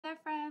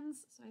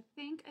friends. So I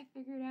think I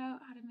figured out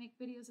how to make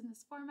videos in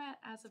this format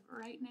as of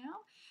right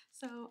now.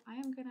 So I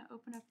am going to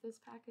open up this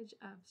package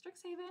of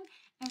Strixhaven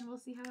and we'll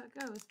see how it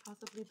goes,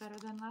 possibly better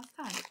than last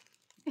time.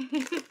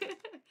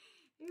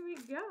 Here we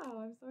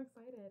go. I'm so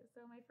excited.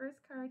 So my first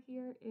card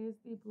here is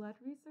the Blood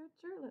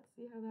Researcher. Let's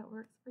see how that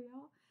works for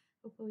y'all.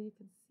 Hopefully you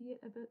can see it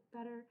a bit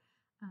better.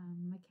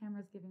 My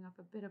camera's giving off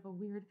a bit of a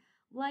weird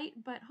light,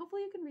 but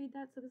hopefully you can read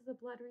that. So this is a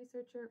Blood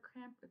Researcher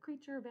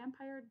creature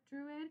vampire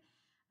druid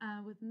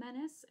with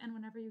Menace, and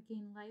whenever you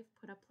gain life,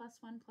 put a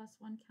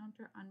 +1/+1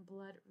 counter on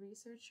Blood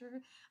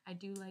Researcher. I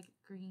do like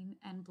green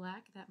and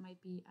black. That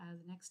might be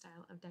the next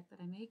style of deck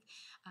that I make.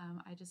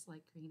 I just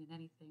like green in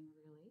anything,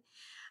 really.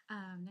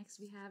 Next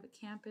we have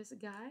Campus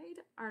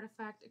Guide,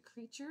 artifact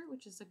creature,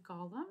 which is a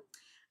golem.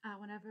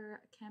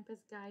 Whenever a Campus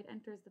Guide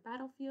enters the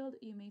battlefield,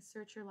 you may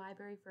search your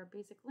library for a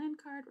basic land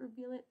card,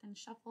 reveal it, then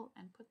shuffle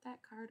and put that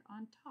card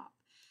on top.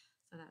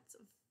 So that's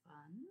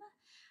fun.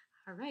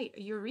 All right,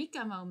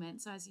 Eureka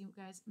moment. So as you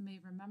guys may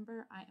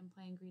remember, I am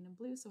playing green and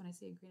blue. So when I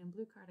see a green and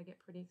blue card, I get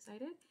pretty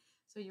excited.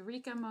 So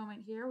Eureka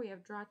moment here, we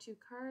have draw 2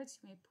 cards.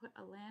 You may put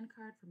a land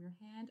card from your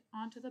hand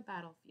onto the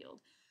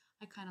battlefield.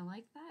 I kind of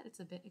like that.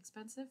 It's a bit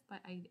expensive, but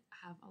I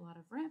have a lot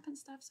of ramp and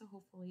stuff, so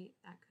hopefully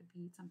that could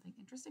be something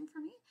interesting for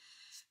me.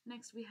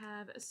 Next, we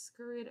have a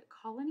Scurrid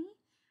Colony,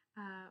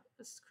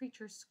 a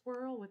creature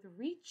squirrel with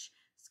reach.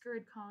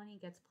 Scurrid Colony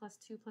gets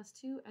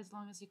 +2/+2 as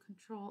long as you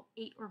control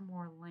 8 or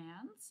more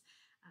lands.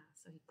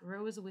 So he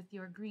grows with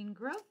your green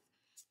growth.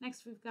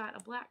 Next, we've got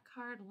a black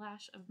card,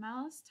 Lash of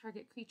Malice.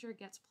 Target creature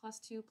gets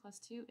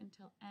 +2/+2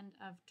 until end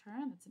of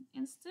turn. That's an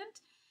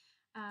instant.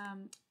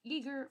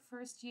 Eager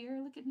First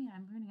Year. Look at me,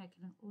 I'm learning. I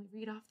can only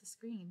read off the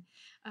screen.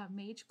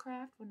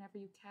 Magecraft. Whenever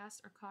you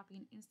cast or copy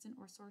an instant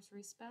or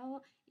sorcery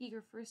spell,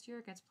 Eager First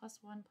Year gets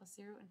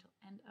 +1/+0 until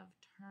end of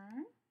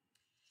turn.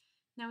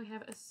 Now we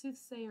have a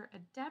Soothsayer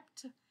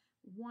Adept.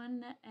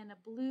 1 and a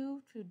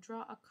blue to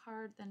draw a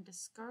card, then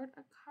discard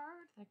a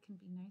card. That can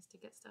be nice to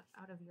get stuff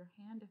out of your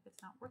hand if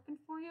it's not working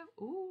for you.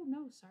 Oh,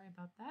 no, sorry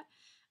about that.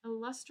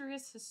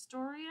 Illustrious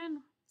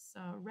Historian.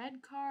 So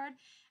red card,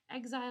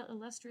 exile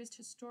Illustrious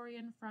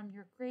Historian from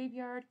your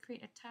graveyard.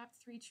 Create a tap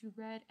 3/2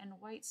 red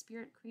and white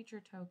spirit creature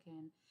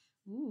token.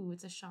 Ooh,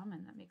 it's a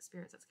shaman that makes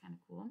spirits. That's kind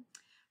of cool.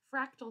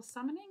 Fractal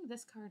Summoning.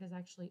 This card is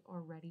actually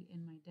already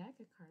in my deck,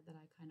 a card that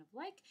I kind of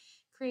like.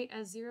 Create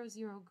a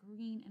 0/0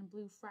 green and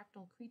blue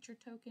fractal creature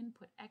token.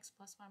 Put X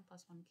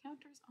 +1/+1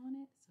 counters on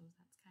it, so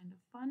that's kind of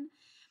fun.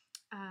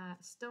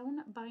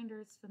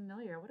 Stonebinder's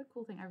Familiar. What a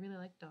cool thing. I really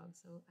like dogs,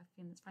 so I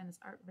find this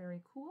art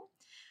very cool.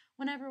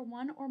 Whenever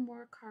 1 or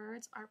more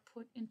cards are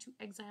put into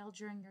exile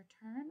during your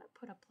turn,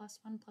 put a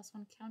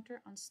 +1/+1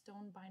 counter on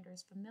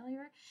Stonebinder's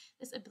Familiar.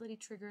 This ability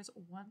triggers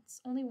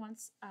only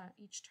once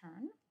each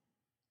turn.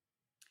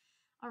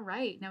 All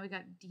right, now we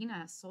got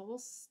Dina, Soul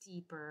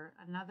Steeper,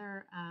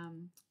 another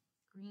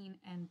green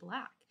and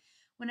black.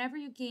 Whenever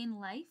you gain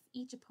life,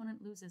 each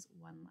opponent loses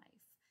 1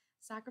 life.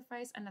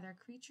 Sacrifice another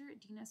creature.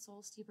 Dina,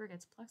 Soul Steeper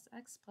gets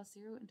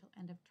 +X/+0 until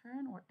end of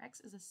turn, where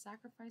X is a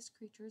sacrificed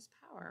creature's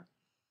power.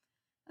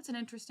 That's an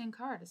interesting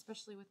card,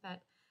 especially with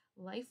that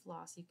life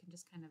loss you can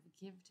just kind of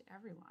give to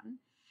everyone.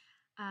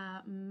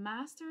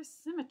 Master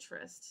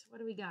Symmetrist. What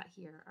do we got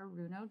here? A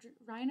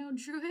Rhino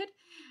Druid.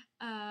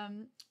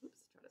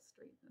 Oops, try to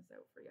straighten this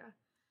out for you.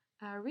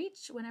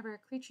 Reach. Whenever a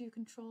creature you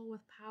control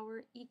with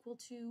power equal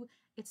to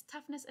its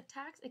toughness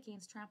attacks, it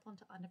gains trample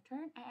until end of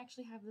turn. I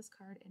actually have this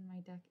card in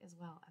my deck as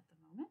well at the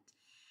moment.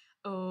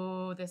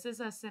 Oh, this is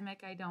a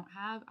Simic I don't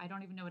have. I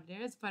don't even know what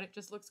it is, but it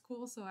just looks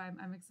cool, so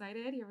I'm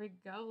excited. Here we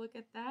go. Look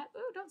at that.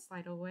 Oh, don't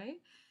slide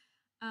away.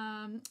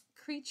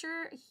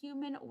 Creature,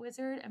 Human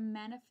Wizard,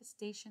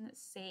 Manifestation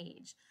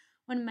Sage.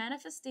 When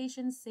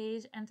Manifestation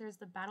Sage enters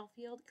the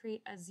battlefield,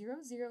 create a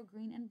 0/0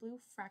 green and blue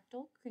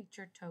fractal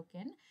creature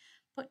token.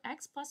 Put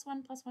X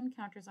 +1/+1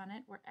 counters on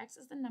it, where X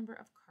is the number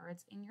of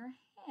cards in your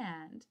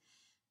hand.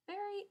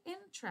 Very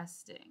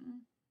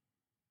interesting.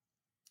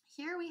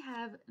 Here we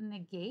have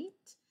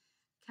Negate.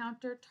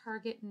 Counter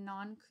target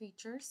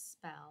non-creature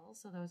spell.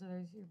 So those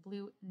are your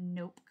blue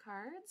Nope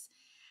cards.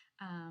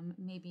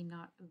 Maybe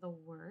not the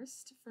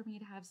worst for me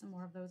to have some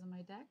more of those in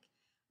my deck.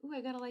 Ooh, I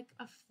got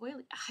a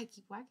foily. I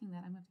keep whacking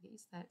that. I'm going to get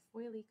used to that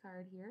foily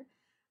card here.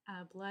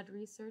 Blood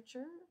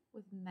Researcher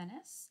with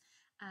Menace.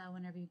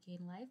 Whenever you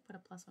gain life, put a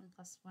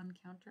 +1/+1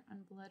 counter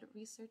on Blood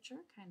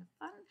Researcher. Kind of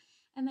fun.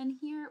 And then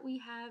here we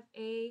have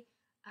a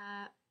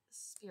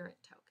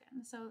spirit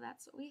token. So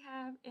that's what we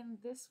have in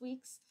this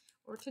week's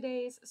or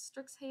today's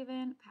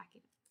Strixhaven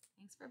packet.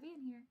 Thanks for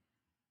being here.